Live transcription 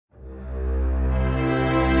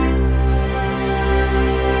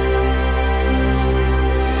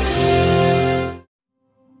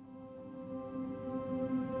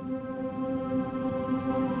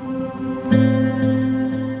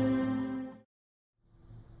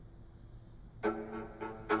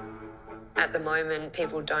At the moment,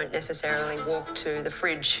 people don't necessarily walk to the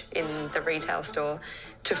fridge in the retail store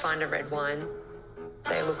to find a red wine.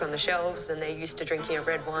 They look on the shelves and they're used to drinking a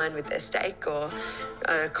red wine with their steak or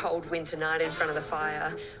a cold winter night in front of the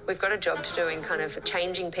fire. We've got a job to do in kind of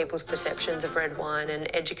changing people's perceptions of red wine and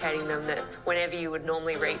educating them that whenever you would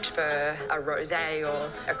normally reach for a rosé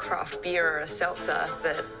or a craft beer or a seltzer,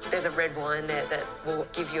 that there's a red wine there that will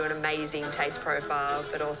give you an amazing taste profile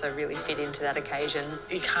but also really fit into that occasion.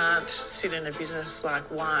 You can't sit in a business like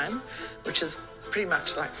wine, which is pretty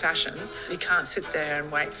much like fashion. You can't sit there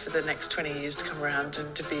and wait for the next 20 years to come around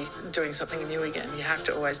and to be doing something new again. You have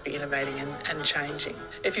to always be innovating and changing.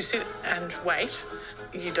 If you sit and wait,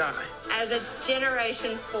 you die. As a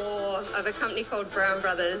generation 4 of a company called Brown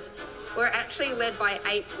Brothers, we're actually led by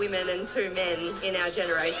 8 women and 2 men in our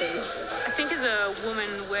generation. I think as a woman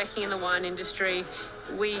working in the wine industry,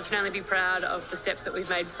 we can only be proud of the steps that we've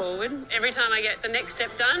made forward. Every time I get the next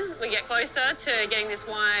step done, we get closer to getting this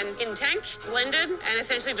wine in tank, blended, and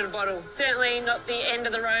essentially to the bottle. Certainly not the end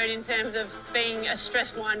of the road in terms of being a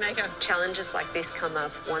stressed winemaker. Challenges like this come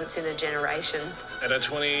up once in a generation. At a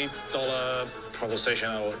 $20 proposition,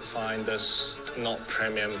 I would find this not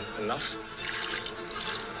premium enough.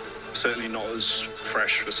 Certainly not as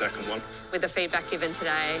fresh for second one. With the feedback given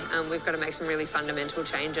today, we've got to make some really fundamental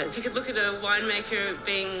changes. You could look at a winemaker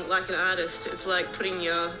being like an artist. It's like putting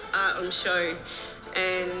your art on show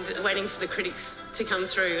and waiting for the critics to come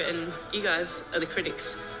through, and you guys are the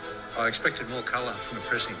critics. I expected more colour from the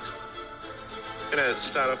pressings. I'm going to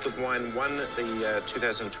start off with wine 1, the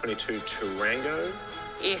 2022 Tarango.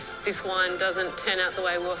 If this wine doesn't turn out the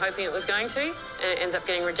way we were hoping it was going to, and it ends up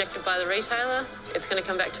getting rejected by the retailer, it's going to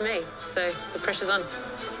come back to me. So the pressure's on.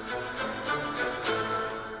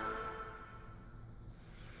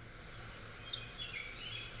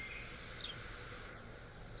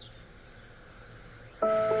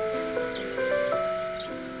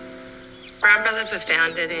 Brown Brothers was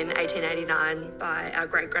founded in 1889 by our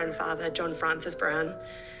great-grandfather, John Francis Brown.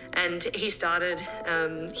 And he started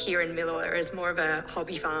here in Millewa as more of a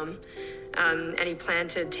hobby farm. And he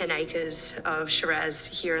planted 10 acres of Shiraz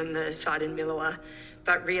here in the site in Millewa.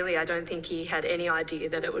 But really, I don't think he had any idea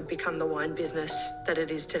that it would become the wine business that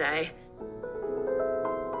it is today.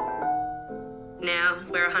 Now,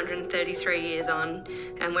 we're 133 years on,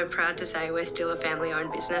 and we're proud to say we're still a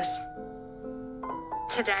family-owned business.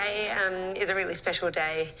 Today is a really special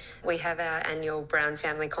day. We have our annual Brown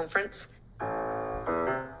Family Conference.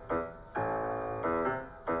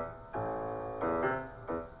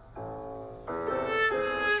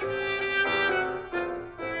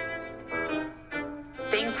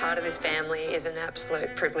 Being part of this family is an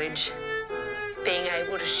absolute privilege. Being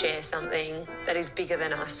able to share something that is bigger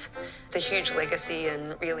than us. It's a huge legacy,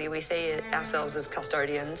 and really we see ourselves as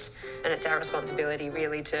custodians, and it's our responsibility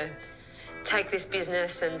really to take this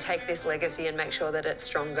business and take this legacy and make sure that it's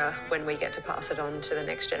stronger when we get to pass it on to the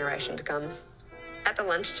next generation to come. At the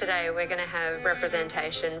lunch today, we're going to have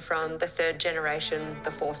representation from the 3rd generation,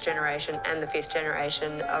 the 4th generation and the 5th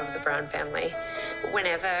generation of the Brown family.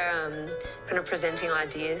 Whenever kind of presenting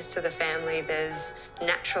ideas to the family, there's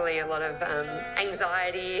naturally a lot of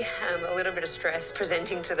anxiety, a little bit of stress.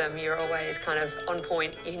 Presenting to them, you're always kind of on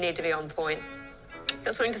point. You need to be on point.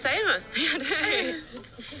 Got something to say, Emma? I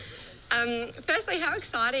do. Firstly, how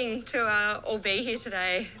exciting to all be here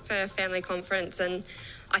today for Family Conference, and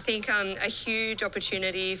I think a huge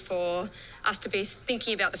opportunity for us to be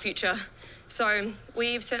thinking about the future. So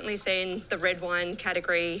we've certainly seen the red wine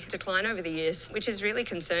category decline over the years, which is really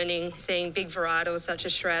concerning, seeing big varietals such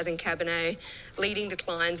as Shiraz and Cabernet leading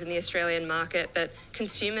declines in the Australian market, that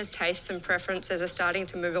consumers' tastes and preferences are starting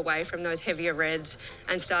to move away from those heavier reds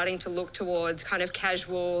and starting to look towards kind of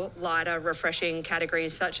casual, lighter, refreshing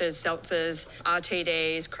categories such as seltzers,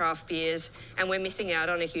 RTDs, craft beers, and we're missing out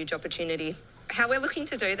on a huge opportunity. How we're looking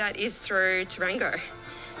to do that is through Tarango.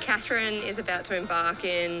 Catherine is about to embark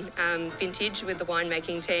in vintage with the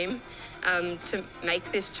winemaking team to make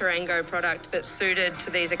this Tarango product that's suited to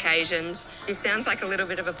these occasions. It sounds like a little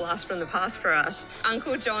bit of a blast from the past for us.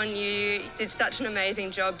 Uncle John, you did such an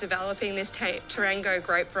amazing job developing this Tarango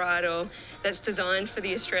grape varietal that's designed for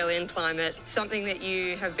the Australian climate, something that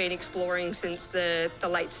you have been exploring since the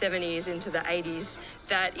late 70s into the 80s,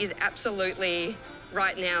 that is absolutely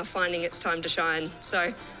right now finding its time to shine.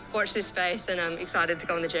 So watch this space, and I'm excited to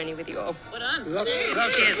go on the journey with you all. Well done. Love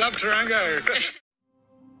Tarango.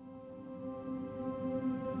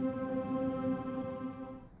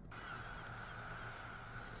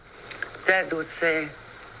 Dad would say,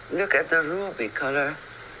 look at the ruby color.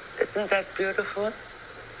 Isn't that beautiful?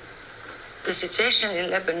 The situation in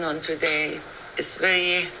Lebanon today is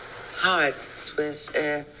very hard with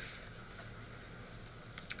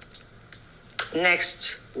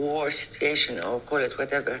next war situation, or call it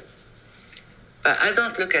whatever. But I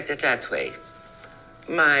don't look at it that way.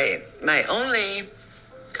 My only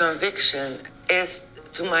conviction is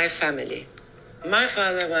to my family. My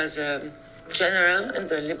father was a general in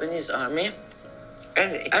the Lebanese army,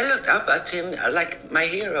 and I looked up at him like my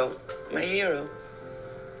hero.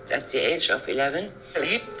 At the age of 11,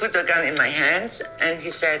 he put a gun in my hands and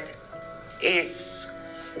he said, "It's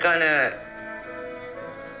gonna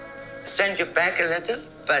send you back a little,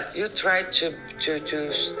 but you try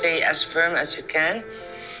to stay as firm as you can,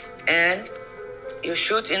 and you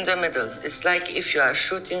shoot in the middle. It's like if you are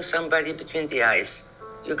shooting somebody between the eyes.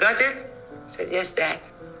 You got it?" I said, "Yes, Dad.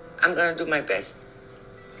 I'm gonna do my best."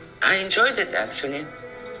 I enjoyed it, actually.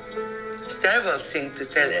 It's a terrible thing to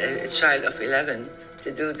tell a child of 11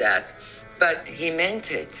 to do that, but he meant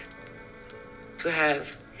it, to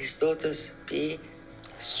have his daughters be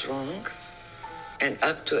strong and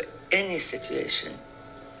up to any situation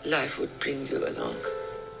life would bring you along.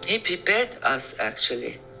 He prepared us,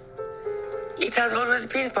 actually. It has always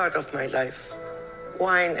been part of my life,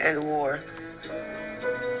 wine and war.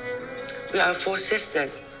 We are 4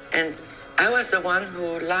 sisters, and I was the one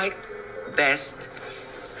who liked best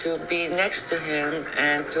to be next to him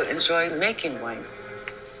and to enjoy making wine.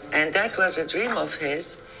 And that was a dream of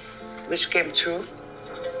his, which came true.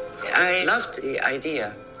 I loved the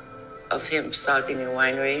idea of him starting a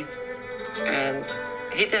winery, and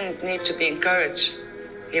he didn't need to be encouraged.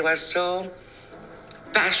 He was so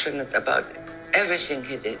passionate about everything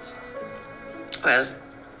he did. Well,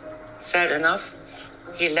 sad enough,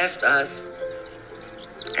 he left us,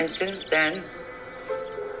 and since then,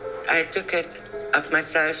 I took it up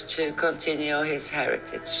myself to continue his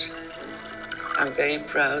heritage. I'm very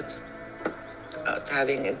proud of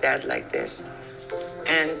having a dad like this.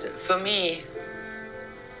 And for me,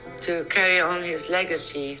 to carry on his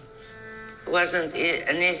legacy wasn't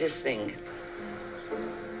an easy thing.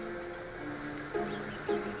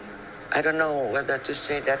 I don't know whether to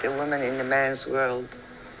say that a woman in a man's world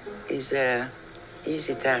is an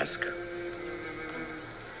easy task.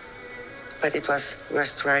 But it was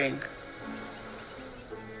worth trying.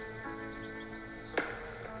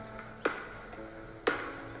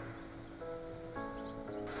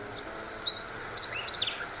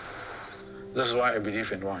 This is why I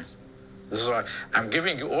believe in wine. This is why I'm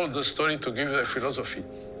giving you all the story to give you a philosophy.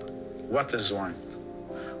 What is wine?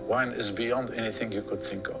 Wine is beyond anything you could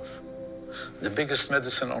think of. The biggest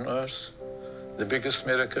medicine on earth, the biggest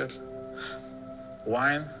miracle.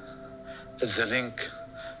 Wine is the link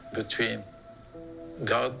between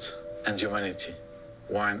God and humanity.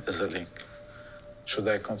 Wine is the link. Should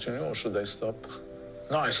I continue or should I stop?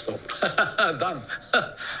 No, I stop. Done.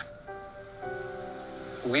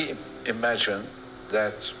 We imagine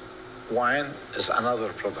that wine is another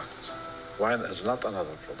product. Wine is not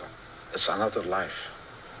another product. It's another life.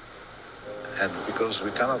 And because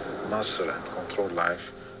we cannot master and control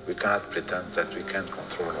life, we cannot pretend that we can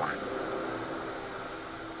control wine.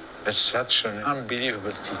 It's such an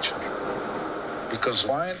unbelievable teacher. Because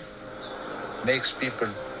wine makes people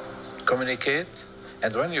communicate,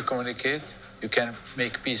 and when you communicate, you can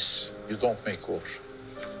make peace. You don't make war.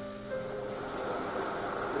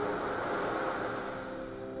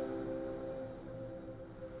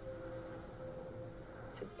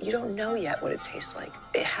 You don't know yet what it tastes like.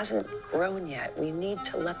 It hasn't grown yet. We need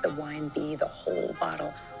to let the wine be the whole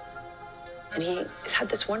bottle. And he had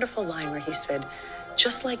this wonderful line where he said,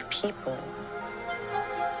 just like people,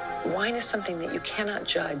 wine is something that you cannot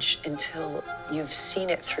judge until you've seen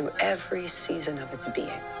it through every season of its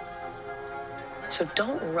being. So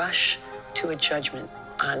don't rush to a judgment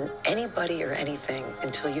on anybody or anything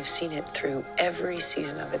until you've seen it through every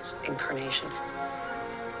season of its incarnation.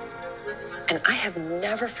 And I have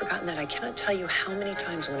never forgotten that. I cannot tell you how many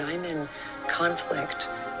times when I'm in conflict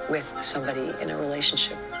with somebody in a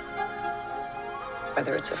relationship,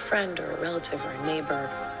 whether it's a friend or a relative or a neighbor,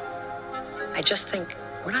 I just think,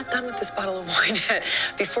 we're not done with this bottle of wine yet.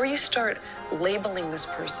 Before you start labeling this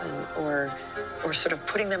person or sort of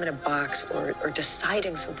putting them in a box or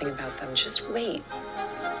deciding something about them, just wait.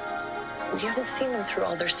 You haven't seen them through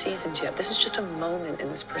all their seasons yet. This is just a moment in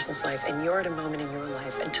this person's life, and you're at a moment in your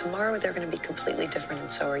life. And tomorrow they're going to be completely different, and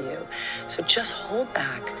so are you. So just hold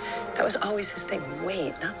back. That was always his thing.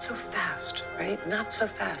 Wait, not so fast, right? Not so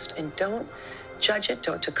fast. And don't judge it.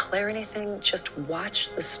 Don't declare anything. Just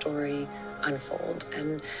watch the story unfold.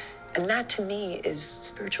 And that, to me, is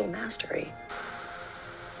spiritual mastery.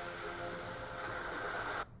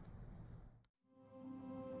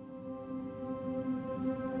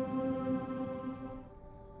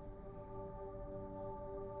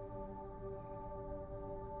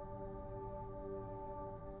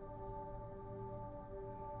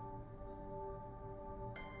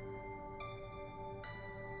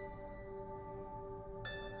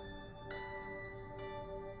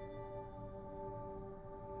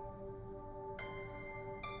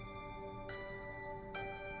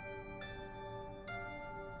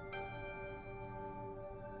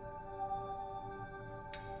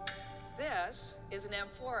 us is an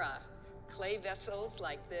amphora. Clay vessels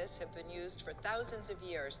like this have been used for thousands of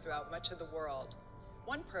years throughout much of the world.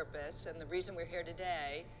 One purpose, and the reason we're here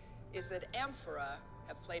today, is that amphora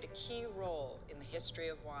have played a key role in the history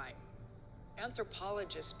of wine.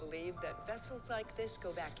 Anthropologists believe that vessels like this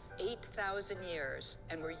go back 8,000 years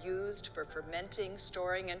and were used for fermenting,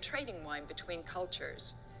 storing, and trading wine between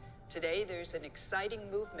cultures. Today, there's an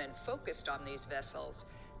exciting movement focused on these vessels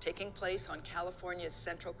taking place on California's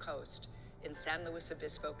Central Coast in San Luis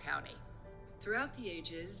Obispo County. Throughout the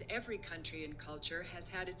ages, every country and culture has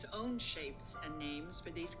had its own shapes and names for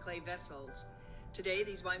these clay vessels. Today,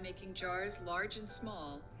 these winemaking jars, large and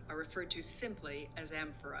small, are referred to simply as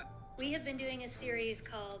amphora. We have been doing a series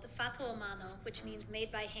called Fatto a Mano, which means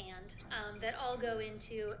made by hand, that all go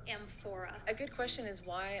into amphora. A good question is,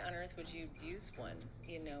 why on earth would you use one?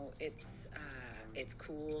 You know, it's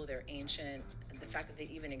cool, they're ancient. The fact that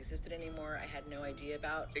they even existed anymore, I had no idea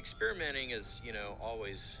about. Experimenting is,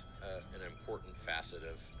 always an important facet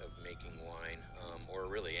of making wine, or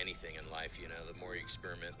really anything in life. The more you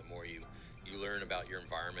experiment, the more you learn about your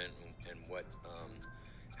environment and what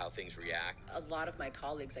how things react. A lot of my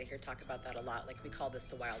colleagues I hear talk about that a lot. Like, we call this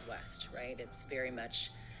the Wild West, right? It's very much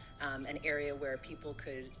an area where people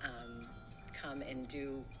could come and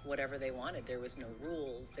do whatever they wanted. There was no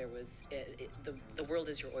rules. There was the world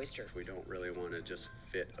is your oyster. We don't really want to just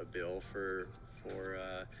fit a bill for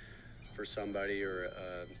somebody or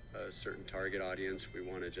a certain target audience. We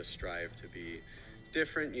want to just strive to be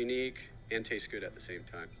different, unique, and taste good at the same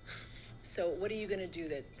time. So what are you going to do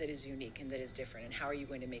that is unique and that is different, and how are you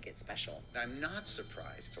going to make it special? I'm not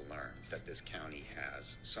surprised to learn that this county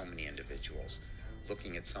has so many individuals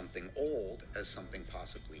looking at something old as something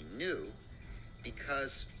possibly new,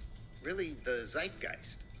 because really the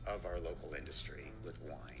zeitgeist of our local industry with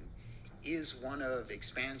wine is one of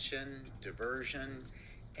expansion, diversion,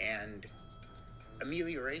 and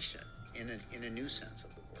amelioration in a new sense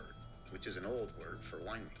of the word, which is an old word for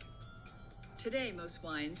winemaking. Today, most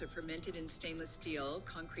wines are fermented in stainless steel,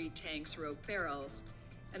 concrete tanks, or oak barrels,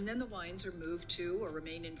 and then the wines are moved to or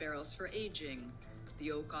remain in barrels for aging,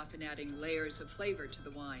 the oak often adding layers of flavor to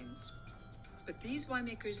the wines. But these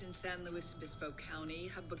winemakers in San Luis Obispo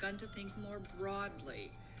County have begun to think more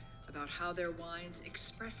broadly about how their wines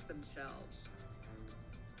express themselves.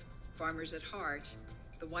 Farmers at heart,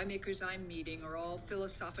 the winemakers I'm meeting are all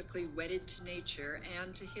philosophically wedded to nature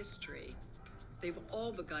and to history. They've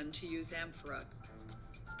all begun to use amphora.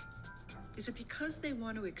 Is it because they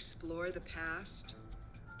want to explore the past?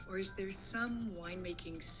 Or is there some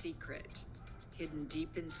winemaking secret hidden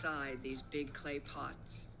deep inside these big clay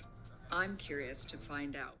pots? I'm curious to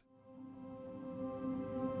find out.